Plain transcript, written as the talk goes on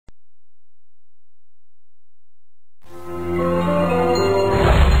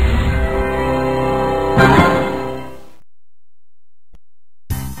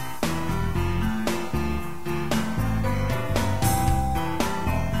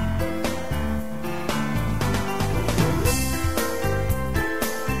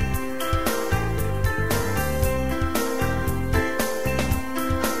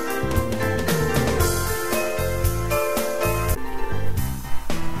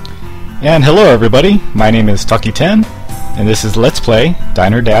And hello everybody, my name is Takiten, and this is Let's Play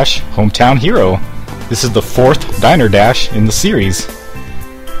Diner Dash Hometown Hero. This is the 4th Diner Dash in the series.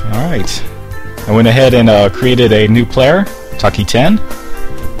 Alright, I went ahead and created a new player, Takiten.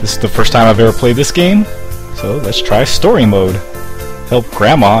 This is the first time I've ever played this game, so let's try story mode. Help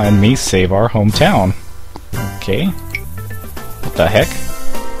Grandma and me save our hometown. Okay, what the heck?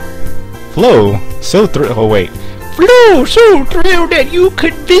 Flo, oh wait. Flo, so thrilled that you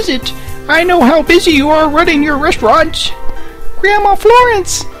could visit. I know how busy you are running your restaurant. Grandma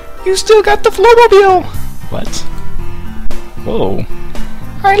Florence, you still got the Flowmobile. What? Whoa.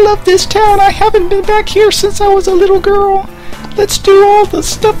 I love this town. I haven't been back here since I was a little girl. Let's do all the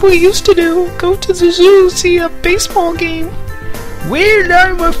stuff we used to do. Go to the zoo, see a baseball game. Well,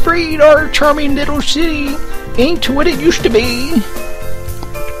 I'm afraid our charming little city ain't what it used to be.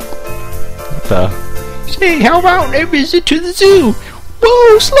 What the? Say, how about a visit to the zoo?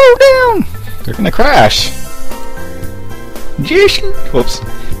 Whoa, slow down! They're gonna crash. Whoops.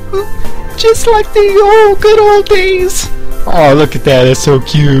 Just like the good old days. Oh, look at that, it's so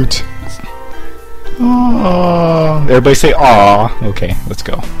cute. Oh, everybody say aw. Okay, let's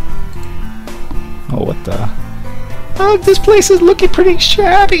go. Oh, what the? Oh, this place is looking pretty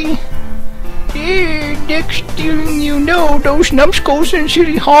shabby. Yeah, next thing you know, those numbskulls in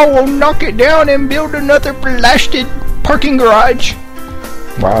City Hall will knock it down and build another blasted parking garage.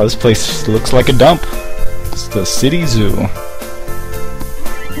 Wow, this place looks like a dump. It's the city zoo.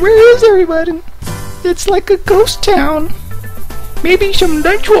 Where is everybody? It's like a ghost town. Maybe some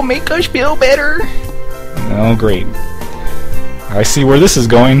lunch will make us feel better. Oh, great. I see where this is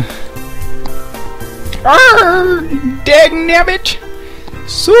going. Arr! Dagnabbit!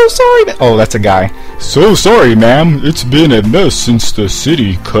 So sorry, oh, that's a guy. So sorry, ma'am. It's been a mess since the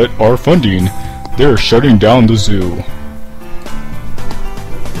city cut our funding. They're shutting down the zoo.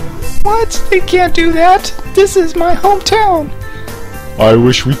 What? They can't do that. This is my hometown. I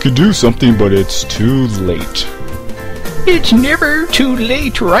wish we could do something, but it's too late. It's never too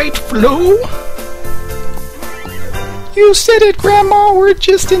late, right, Flo? You said it, Grandma. We're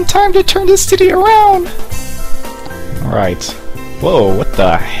just in time to turn the city around. Alright. Whoa, what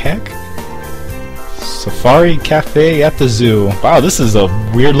the heck? Safari Café at the zoo. Wow, this is a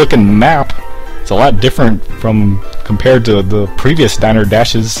weird looking map. It's a lot different from compared to the previous Diner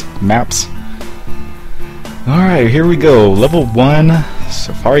Dashes maps. Alright, here we go. Level 1,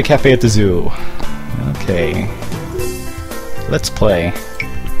 Safari Café at the zoo. Okay. Let's play.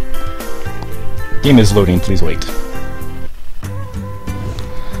 Game is loading, please wait.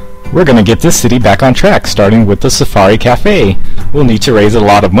 We're gonna get this city back on track, starting with the Safari Cafe. We'll need to raise a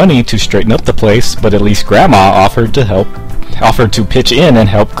lot of money to straighten up the place, but at least Grandma offered to pitch in and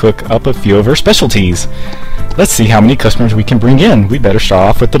help cook up a few of her specialties. Let's see how many customers we can bring in. We better start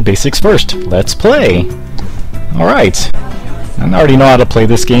off with the basics first. Let's play! Alright. I already know how to play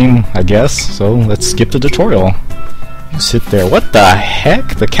this game, I guess, so let's skip the tutorial. You sit there. What the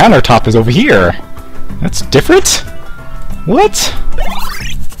heck? The countertop is over here. That's different? What?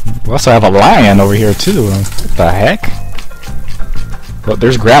 We also have a lion over here too. What the heck? Well,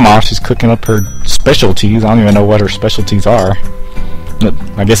 there's Grandma. She's cooking up her specialties. I don't even know what her specialties are. But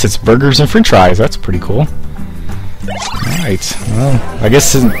I guess it's burgers and french fries. That's pretty cool. Alright. Well, I guess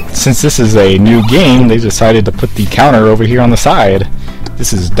since this is a new game, they decided to put the counter over here on the side.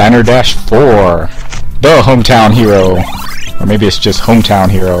 This is Diner Dash 4. The Hometown Hero. Or maybe it's just Hometown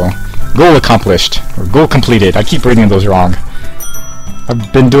Hero. Goal accomplished. Or goal completed. I keep reading those wrong.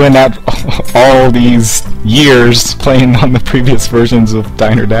 I've been doing that all these years, playing on the previous versions of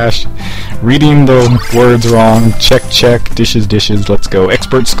Diner Dash. Reading the words wrong. Check, check. Dishes, dishes. Let's go.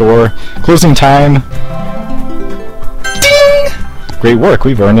 Expert score. Closing time. Ding! Great work.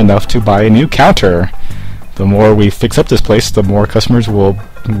 We've earned enough to buy a new counter. The more we fix up this place, the more customers we'll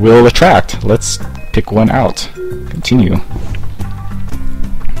attract. Let's pick one out. Continue.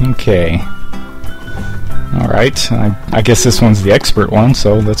 Okay. Alright, I guess this one's the expert one,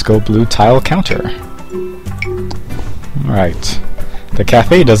 so let's go blue tile counter. Alright. The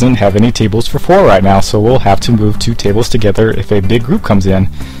cafe doesn't have any tables for 4 right now, so we'll have to move 2 tables together if a big group comes in.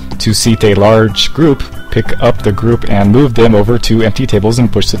 To seat a large group, pick up the group and move them over to empty tables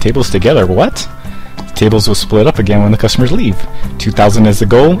and push the tables together. What? The tables will split up again when the customers leave. 2,000 is the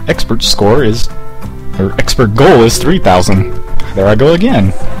goal. Expert goal is 3,000. There I go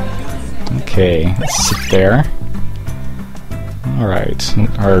again. Okay, let's sit there. Alright,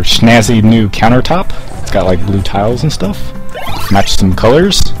 our snazzy new countertop. It's got like blue tiles and stuff. Match some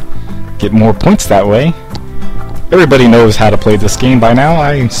colors. Get more points that way. Everybody knows how to play this game by now,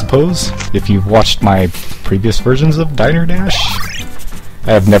 I suppose, if you've watched my previous versions of Diner Dash.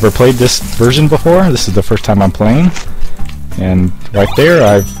 I have never played this version before. This is the first time I'm playing. And right there,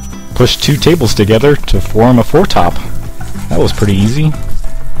 I've pushed 2 tables together to form a 4-top. That was pretty easy.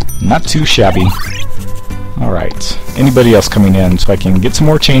 Not too shabby. Alright. Anybody else coming in so I can get some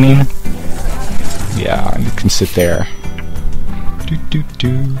more chaining? Yeah, you can sit there.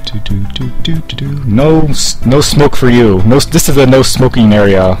 No smoke for you. No, this is a no smoking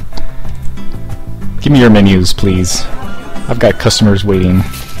area. Give me your menus, please. I've got customers waiting.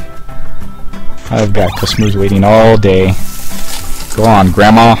 I've got customers waiting all day. Go on,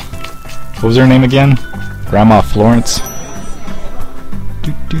 Grandma. What was her name again? Grandma Florence.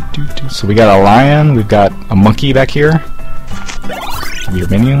 So we got a lion, we've got a monkey back here. Give me your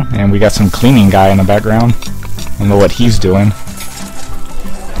menu. And we got some cleaning guy in the background. I don't know what he's doing.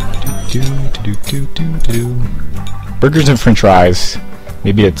 Burgers and french fries.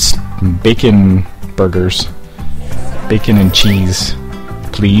 Maybe it's bacon burgers. Bacon and cheese.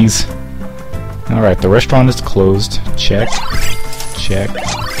 Please. Alright, the restaurant is closed. Check. Check.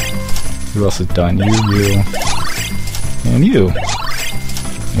 Who else is done? You. And you.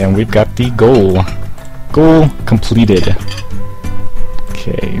 And we've got the goal. Goal completed.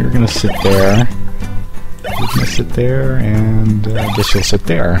 Okay, you're gonna sit there. You're gonna sit there, and I guess you'll sit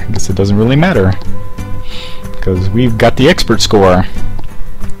there. I guess it doesn't really matter. Because we've got the expert score.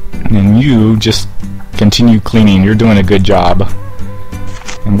 And you just continue cleaning. You're doing a good job.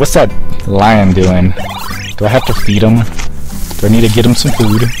 And what's that lion doing? Do I have to feed him? Do I need to get him some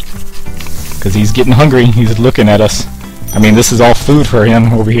food? Because he's getting hungry. He's looking at us. I mean, this is all food for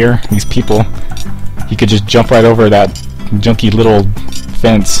him over here. These people. He could just jump right over that junky little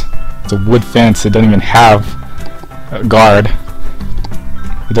fence. It's a wood fence. It doesn't even have a guard.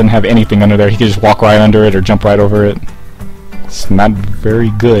 It doesn't have anything under there. He could just walk right under it or jump right over it. It's not very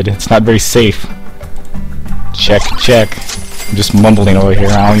good. It's not very safe. Check, check. I'm just mumbling over here.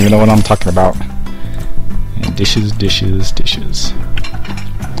 I don't even know what I'm talking about. And dishes, dishes, dishes.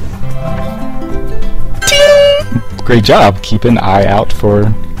 Great job. Keep an eye out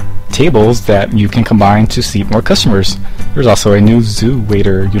for tables that you can combine to seat more customers. There's also a new zoo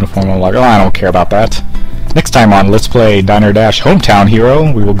waiter uniform unlocked. Oh, I don't care about that. Next time on Let's Play Diner Dash Hometown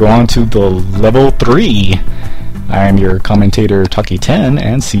Hero, we will go on to the level 3. I am your commentator Takiten,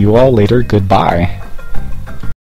 and see you all later. Goodbye.